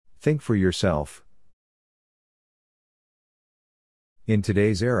Think for yourself. In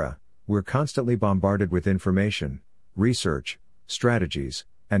today's era, we're constantly bombarded with information, research, strategies,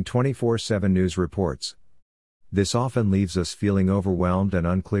 and 24/7 news reports. This often leaves us feeling overwhelmed and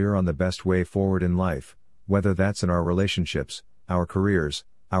unclear on the best way forward in life, whether that's in our relationships, our careers,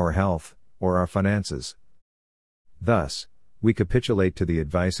 our health, or our finances. Thus, we capitulate to the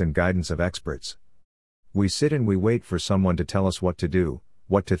advice and guidance of experts. We sit and we wait for someone to tell us what to do,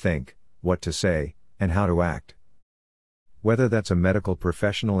 what to think, what to say, and how to act. Whether that's a medical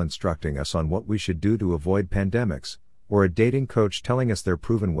professional instructing us on what we should do to avoid pandemics, or a dating coach telling us their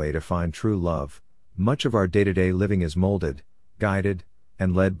proven way to find true love, much of our day-to-day living is molded, guided,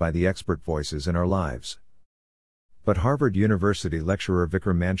 and led by the expert voices in our lives. But Harvard University lecturer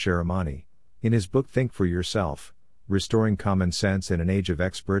Vikram Mansharamani, in his book Think for Yourself, Restoring Common Sense in an Age of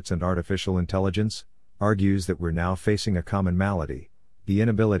Experts and Artificial Intelligence, argues that we're now facing a common malady, the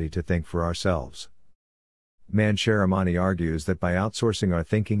inability to think for ourselves. Mansharamani argues that by outsourcing our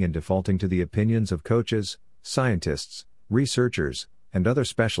thinking and defaulting to the opinions of coaches, scientists, researchers, and other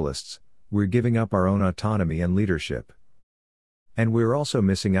specialists, we're giving up our own autonomy and leadership. And we're also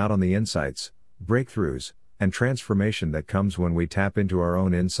missing out on the insights, breakthroughs, and transformation that comes when we tap into our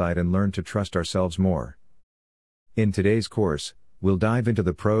own insight and learn to trust ourselves more. In today's course, we'll dive into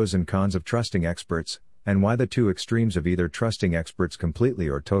the pros and cons of trusting experts, and why the two extremes of either trusting experts completely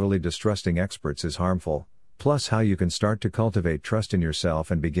or totally distrusting experts is harmful, plus how you can start to cultivate trust in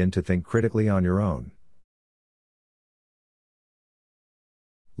yourself and begin to think critically on your own.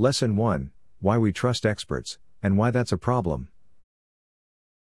 Lesson 1: Why we trust experts, and why that's a problem.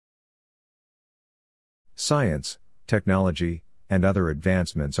 Science, technology, and other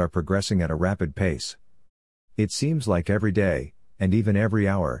advancements are progressing at a rapid pace. It seems like every day, and even every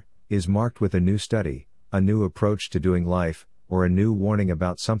hour, is marked with a new study, a new approach to doing life, or a new warning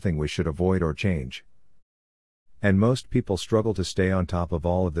about something we should avoid or change. And most people struggle to stay on top of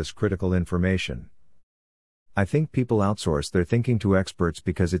all of this critical information. I think people outsource their thinking to experts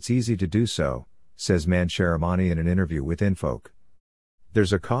because it's easy to do so, says Mansharamani in an interview with Infoc.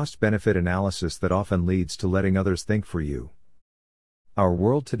 There's a cost-benefit analysis that often leads to letting others think for you. Our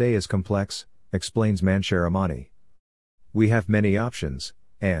world today is complex, explains Mansharamani. We have many options,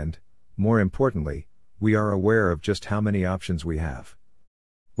 and, more importantly, we are aware of just how many options we have.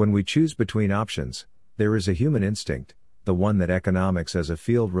 When we choose between options, there is a human instinct, the one that economics as a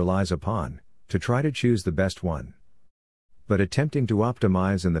field relies upon, to try to choose the best one. But attempting to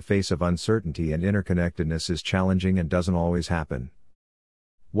optimize in the face of uncertainty and interconnectedness is challenging and doesn't always happen.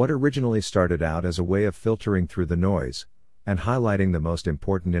 What originally started out as a way of filtering through the noise, and highlighting the most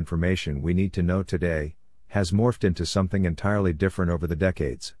important information we need to know today, has morphed into something entirely different over the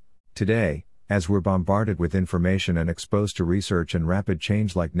decades. Today, as we're bombarded with information and exposed to research and rapid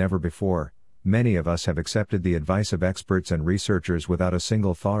change like never before, many of us have accepted the advice of experts and researchers without a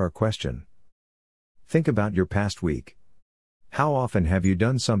single thought or question. Think about your past week. How often have you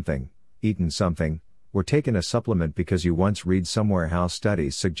done something, eaten something, or taken a supplement because you once read somewhere how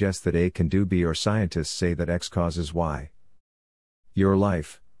studies suggest that A can do B or scientists say that X causes Y? Your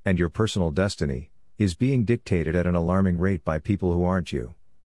life, and your personal destiny, is being dictated at an alarming rate by people who aren't you.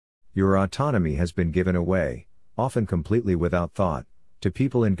 Your autonomy has been given away, often completely without thought, to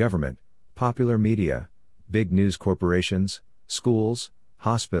people in government, popular media, big news corporations, schools,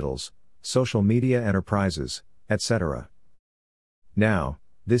 hospitals, social media enterprises, etc. Now,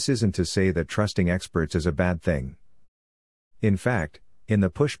 this isn't to say that trusting experts is a bad thing. In fact, in the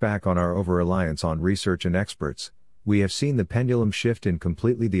pushback on our over-reliance on research and experts, we have seen the pendulum shift in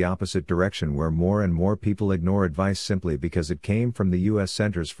completely the opposite direction, where more and more people ignore advice simply because it came from the U.S.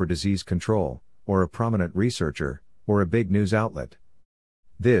 Centers for Disease Control, or a prominent researcher, or a big news outlet.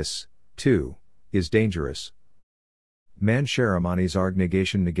 This, too, is dangerous. Mansharamani's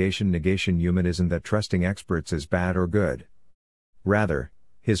negation human isn't that trusting experts is bad or good. Rather,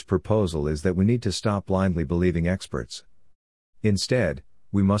 his proposal is that we need to stop blindly believing experts. Instead,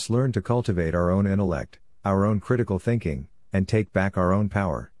 we must learn to cultivate our own intellect, our own critical thinking, and take back our own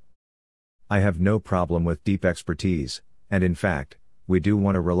power. I have no problem with deep expertise, and in fact, we do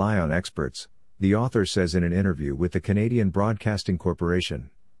want to rely on experts, the author says in an interview with the Canadian Broadcasting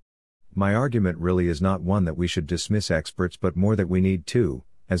Corporation. My argument really is not one that we should dismiss experts, but more that we need to,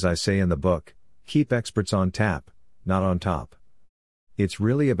 as I say in the book, keep experts on tap, not on top. It's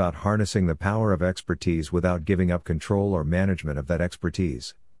really about harnessing the power of expertise without giving up control or management of that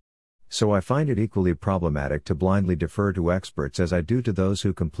expertise. So I find it equally problematic to blindly defer to experts as I do to those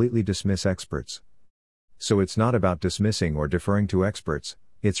who completely dismiss experts. So it's not about dismissing or deferring to experts,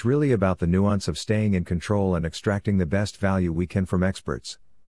 it's really about the nuance of staying in control and extracting the best value we can from experts.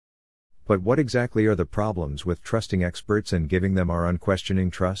 But what exactly are the problems with trusting experts and giving them our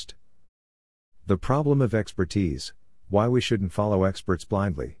unquestioning trust? The problem of expertise: why we shouldn't follow experts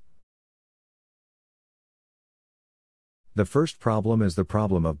blindly. The first problem is the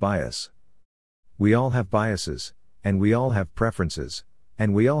problem of bias. We all have biases, and we all have preferences,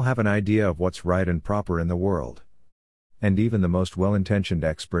 and we all have an idea of what's right and proper in the world. And even the most well-intentioned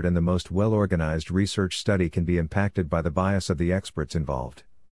expert and the most well-organized research study can be impacted by the bias of the experts involved.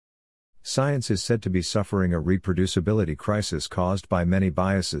 Science is said to be suffering a reproducibility crisis caused by many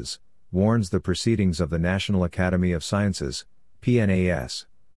biases, warns the Proceedings of the National Academy of Sciences, PNAS.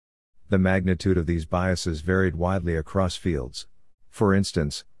 The magnitude of these biases varied widely across fields. For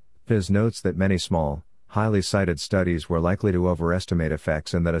instance, PNAS notes that many small, highly cited studies were likely to overestimate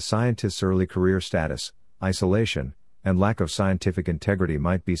effects and that a scientist's early career status, isolation, and lack of scientific integrity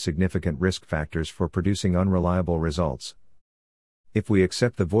might be significant risk factors for producing unreliable results. If we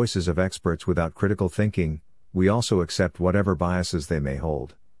accept the voices of experts without critical thinking, we also accept whatever biases they may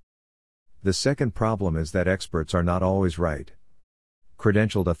hold. The second problem is that experts are not always right.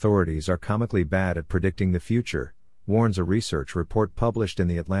 Credentialed authorities are comically bad at predicting the future, warns a research report published in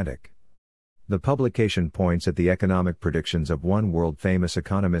The Atlantic. The publication points at the economic predictions of one world-famous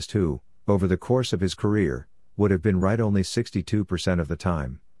economist who, over the course of his career, would have been right only 62% of the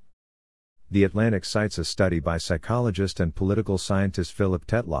time. The Atlantic cites a study by psychologist and political scientist Philip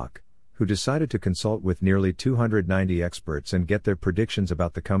Tetlock, who decided to consult with nearly 290 experts and get their predictions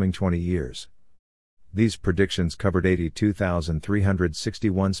about the coming 20 years. These predictions covered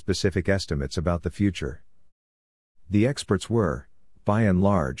 82,361 specific estimates about the future. The experts were, by and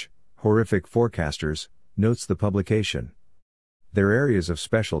large, horrific forecasters, notes the publication. Their areas of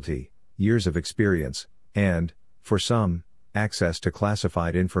specialty, years of experience, and, for some, access to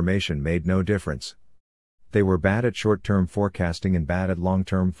classified information made no difference. They were bad at short-term forecasting and bad at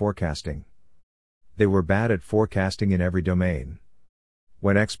long-term forecasting. They were bad at forecasting in every domain.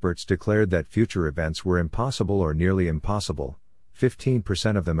 When experts declared that future events were impossible or nearly impossible,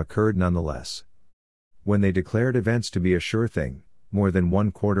 15% of them occurred nonetheless. When they declared events to be a sure thing, more than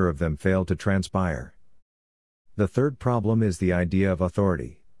 1/4 of them failed to transpire. The third problem is the idea of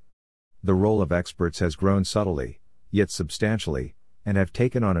authority. The role of experts has grown subtly, yet substantially, and have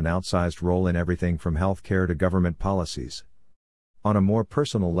taken on an outsized role in everything from healthcare to government policies. On a more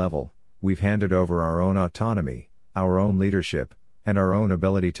personal level, we've handed over our own autonomy, our own leadership, and our own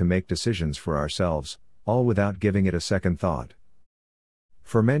ability to make decisions for ourselves, all without giving it a second thought.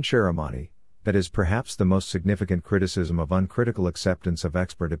 For Mansher Amani, that is perhaps the most significant criticism of uncritical acceptance of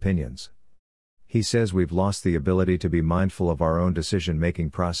expert opinions. He says we've lost the ability to be mindful of our own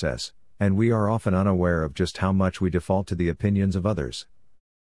decision-making process, and we are often unaware of just how much we default to the opinions of others.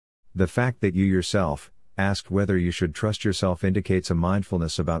 The fact that you yourself asked whether you should trust yourself indicates a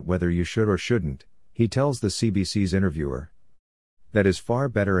mindfulness about whether you should or shouldn't, he tells the CBC's interviewer. That is far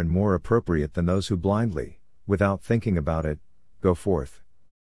better and more appropriate than those who blindly, without thinking about it, go forth.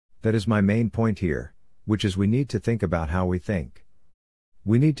 That is my main point here, which is we need to think about how we think.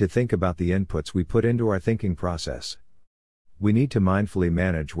 We need to think about the inputs we put into our thinking process. We need to mindfully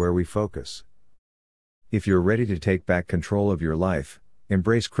manage where we focus. If you're ready to take back control of your life,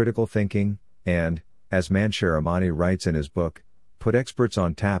 embrace critical thinking, and, as Mansher Amani writes in his book, put experts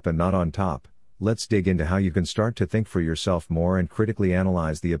on tap and not on top, let's dig into how you can start to think for yourself more and critically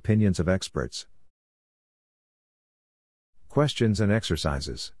analyze the opinions of experts. Questions and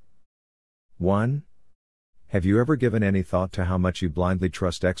exercises. 1. Have you ever given any thought to how much you blindly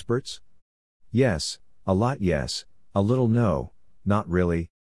trust experts? Yes, a lot yes, a little no, not really.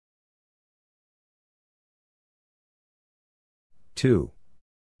 2.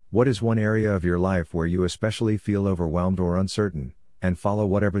 What is one area of your life where you especially feel overwhelmed or uncertain, and follow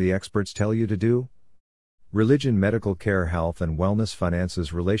whatever the experts tell you to do? Religion, medical care, health and wellness,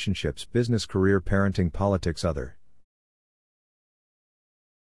 finances, relationships, business, career, parenting, politics, other.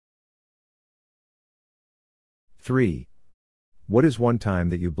 3. What is one time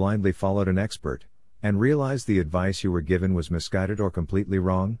that you blindly followed an expert, and realized the advice you were given was misguided or completely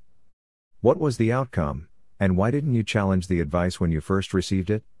wrong? What was the outcome, and why didn't you challenge the advice when you first received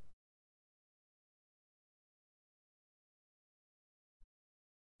it?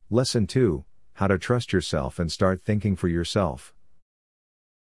 Lesson 2, How to trust yourself and start thinking for yourself.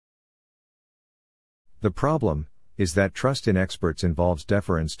 The problem is that trust in experts involves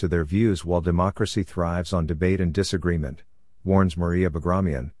deference to their views while democracy thrives on debate and disagreement, warns Maria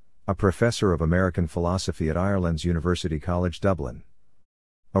Bagramian, a professor of American philosophy at Ireland's University College Dublin.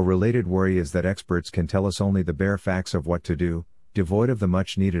 A related worry is that experts can tell us only the bare facts of what to do, devoid of the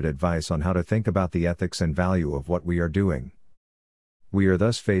much-needed advice on how to think about the ethics and value of what we are doing. We are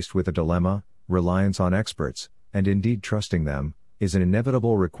thus faced with a dilemma: reliance on experts, and indeed trusting them, is an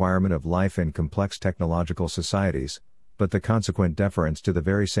inevitable requirement of life in complex technological societies, but the consequent deference to the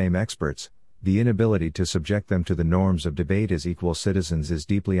very same experts, the inability to subject them to the norms of debate as equal citizens, is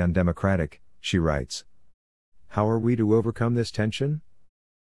deeply undemocratic, she writes. How are we to overcome this tension?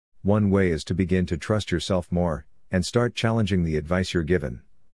 One way is to begin to trust yourself more, and start challenging the advice you're given.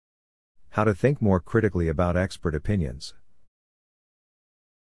 How to think more critically about expert opinions.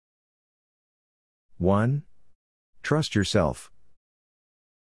 1. Trust yourself.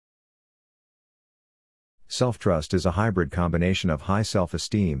 Self-trust is a hybrid combination of high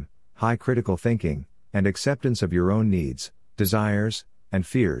self-esteem, high critical thinking, and acceptance of your own needs, desires, and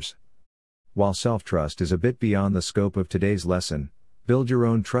fears. While self-trust is a bit beyond the scope of today's lesson, build your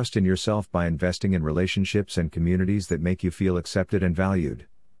own trust in yourself by investing in relationships and communities that make you feel accepted and valued.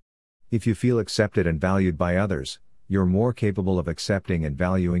 If you feel accepted and valued by others, you're more capable of accepting and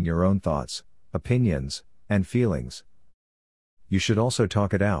valuing your own thoughts, opinions, and feelings. You should also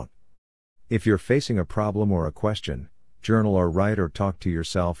talk it out. If you're facing a problem or a question, journal or write or talk to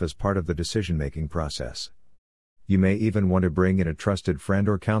yourself as part of the decision-making process. You may even want to bring in a trusted friend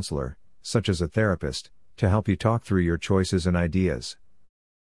or counselor, such as a therapist, to help you talk through your choices and ideas.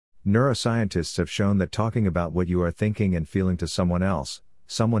 Neuroscientists have shown that talking about what you are thinking and feeling to someone else,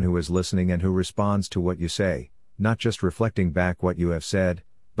 someone who is listening and who responds to what you say, not just reflecting back what you have said,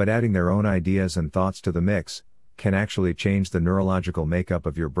 but adding their own ideas and thoughts to the mix, can actually change the neurological makeup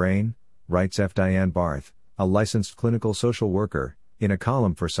of your brain, writes F. Diane Barth, a licensed clinical social worker, in a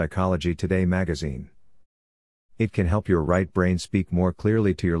column for Psychology Today magazine. It can help your right brain speak more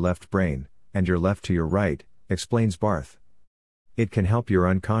clearly to your left brain, and your left to your right, explains Barth. It can help your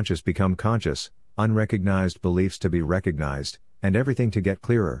unconscious become conscious, unrecognized beliefs to be recognized, and everything to get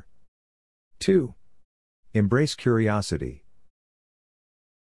clearer. 2. Embrace curiosity.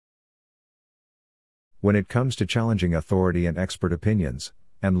 When it comes to challenging authority and expert opinions,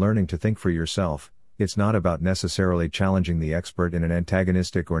 and learning to think for yourself, it's not about necessarily challenging the expert in an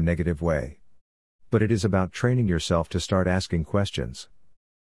antagonistic or negative way. But it is about training yourself to start asking questions.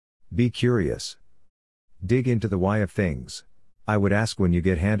 Be curious. Dig into the why of things. I would ask when you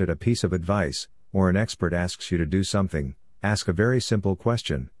get handed a piece of advice, or an expert asks you to do something, ask a very simple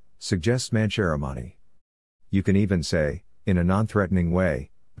question, suggests Mancharamani. You can even say, in a non-threatening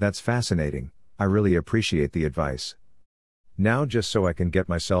way, "That's fascinating, I really appreciate the advice. Now just so I can get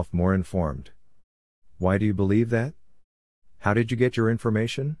myself more informed. Why do you believe that? How did you get your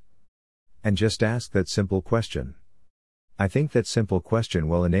information?" And just ask that simple question. I think that simple question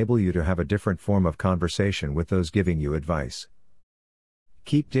will enable you to have a different form of conversation with those giving you advice.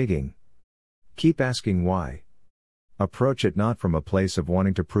 Keep digging. Keep asking why. Approach it not from a place of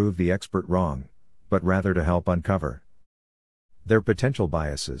wanting to prove the expert wrong, but rather to help uncover their potential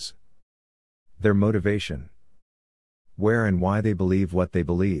biases, their motivation, where and why they believe what they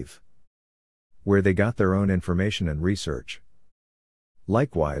believe, where they got their own information and research.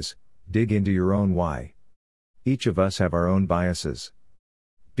 Likewise, dig into your own why. Each of us have our own biases.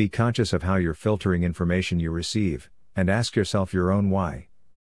 Be conscious of how you're filtering information you receive, and ask yourself your own why.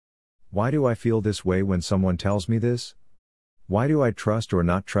 Why do I feel this way when someone tells me this? Why do I trust or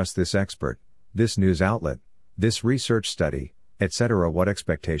not trust this expert, this news outlet, this research study, etc.? What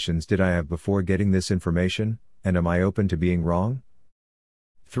expectations did I have before getting this information, and am I open to being wrong?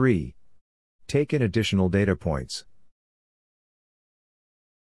 3. Take in additional data points.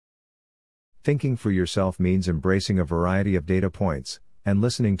 Thinking for yourself means embracing a variety of data points, and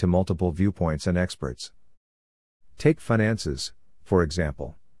listening to multiple viewpoints and experts. Take finances, for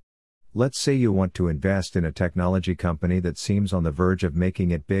example. Let's say you want to invest in a technology company that seems on the verge of making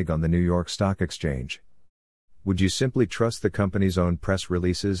it big on the New York Stock Exchange. Would you simply trust the company's own press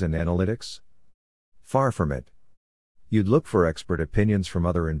releases and analytics? Far from it. You'd look for expert opinions from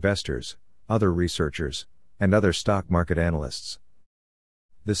other investors, other researchers, and other stock market analysts.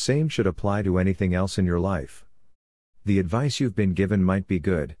 The same should apply to anything else in your life. The advice you've been given might be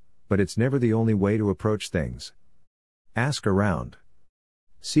good, but it's never the only way to approach things. Ask around.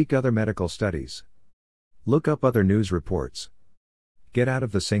 Seek other medical studies. Look up other news reports. Get out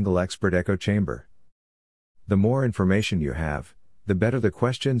of the single expert echo chamber. The more information you have, the better the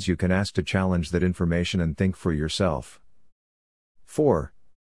questions you can ask to challenge that information and think for yourself. 4.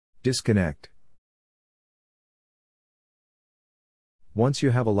 Disconnect. Once you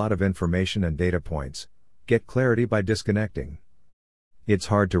have a lot of information and data points, get clarity by disconnecting. It's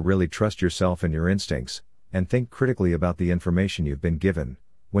hard to really trust yourself and your instincts, and think critically about the information you've been given,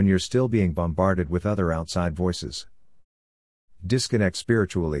 when you're still being bombarded with other outside voices. Disconnect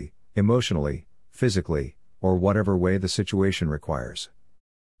spiritually, emotionally, physically, or whatever way the situation requires.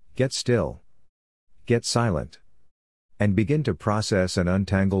 Get still. Get silent. And begin to process and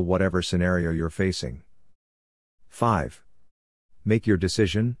untangle whatever scenario you're facing. 5. Make your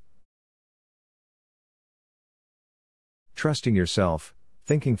decision. Trusting yourself,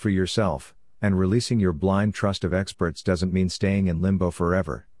 thinking for yourself, and releasing your blind trust of experts doesn't mean staying in limbo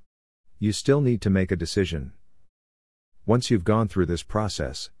forever. You still need to make a decision. Once you've gone through this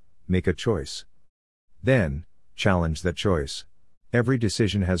process, make a choice. Then, challenge that choice. Every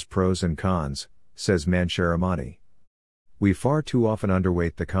decision has pros and cons, says Mancharamani. We far too often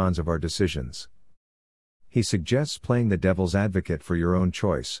underweight the cons of our decisions. He suggests playing the devil's advocate for your own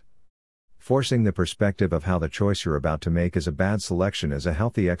choice. Forcing the perspective of how the choice you're about to make is a bad selection is a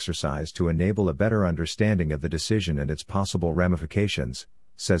healthy exercise to enable a better understanding of the decision and its possible ramifications,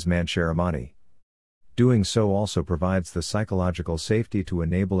 says Mancharamani. Doing so also provides the psychological safety to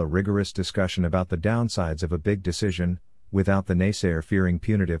enable a rigorous discussion about the downsides of a big decision, without the naysayer fearing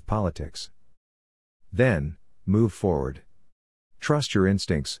punitive politics. Then, move forward. Trust your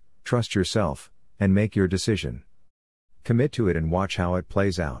instincts, trust yourself, and make your decision. Commit to it and watch how it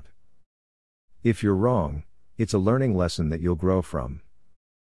plays out. If you're wrong, it's a learning lesson that you'll grow from.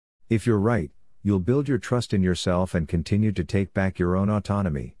 If you're right, you'll build your trust in yourself and continue to take back your own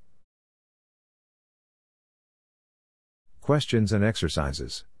autonomy. Questions and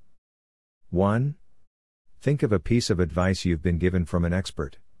exercises. 1. Think of a piece of advice you've been given from an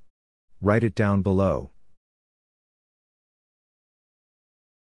expert. Write it down below.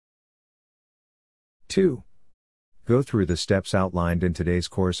 2. Go through the steps outlined in today's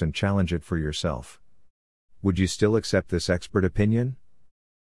course and challenge it for yourself. Would you still accept this expert opinion?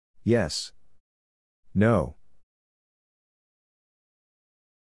 Yes. No.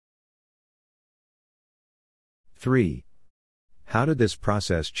 3. How did this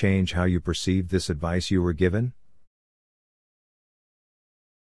process change how you perceived this advice you were given?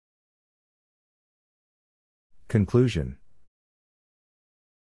 Conclusion.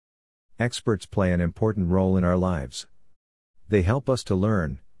 Experts play an important role in our lives. They help us to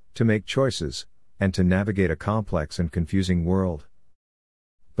learn, to make choices, and to navigate a complex and confusing world.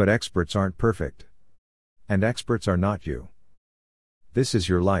 But experts aren't perfect. And experts are not you. This is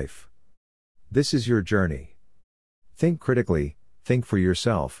your life. This is your journey. Think critically, think for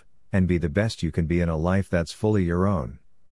yourself, and be the best you can be in a life that's fully your own.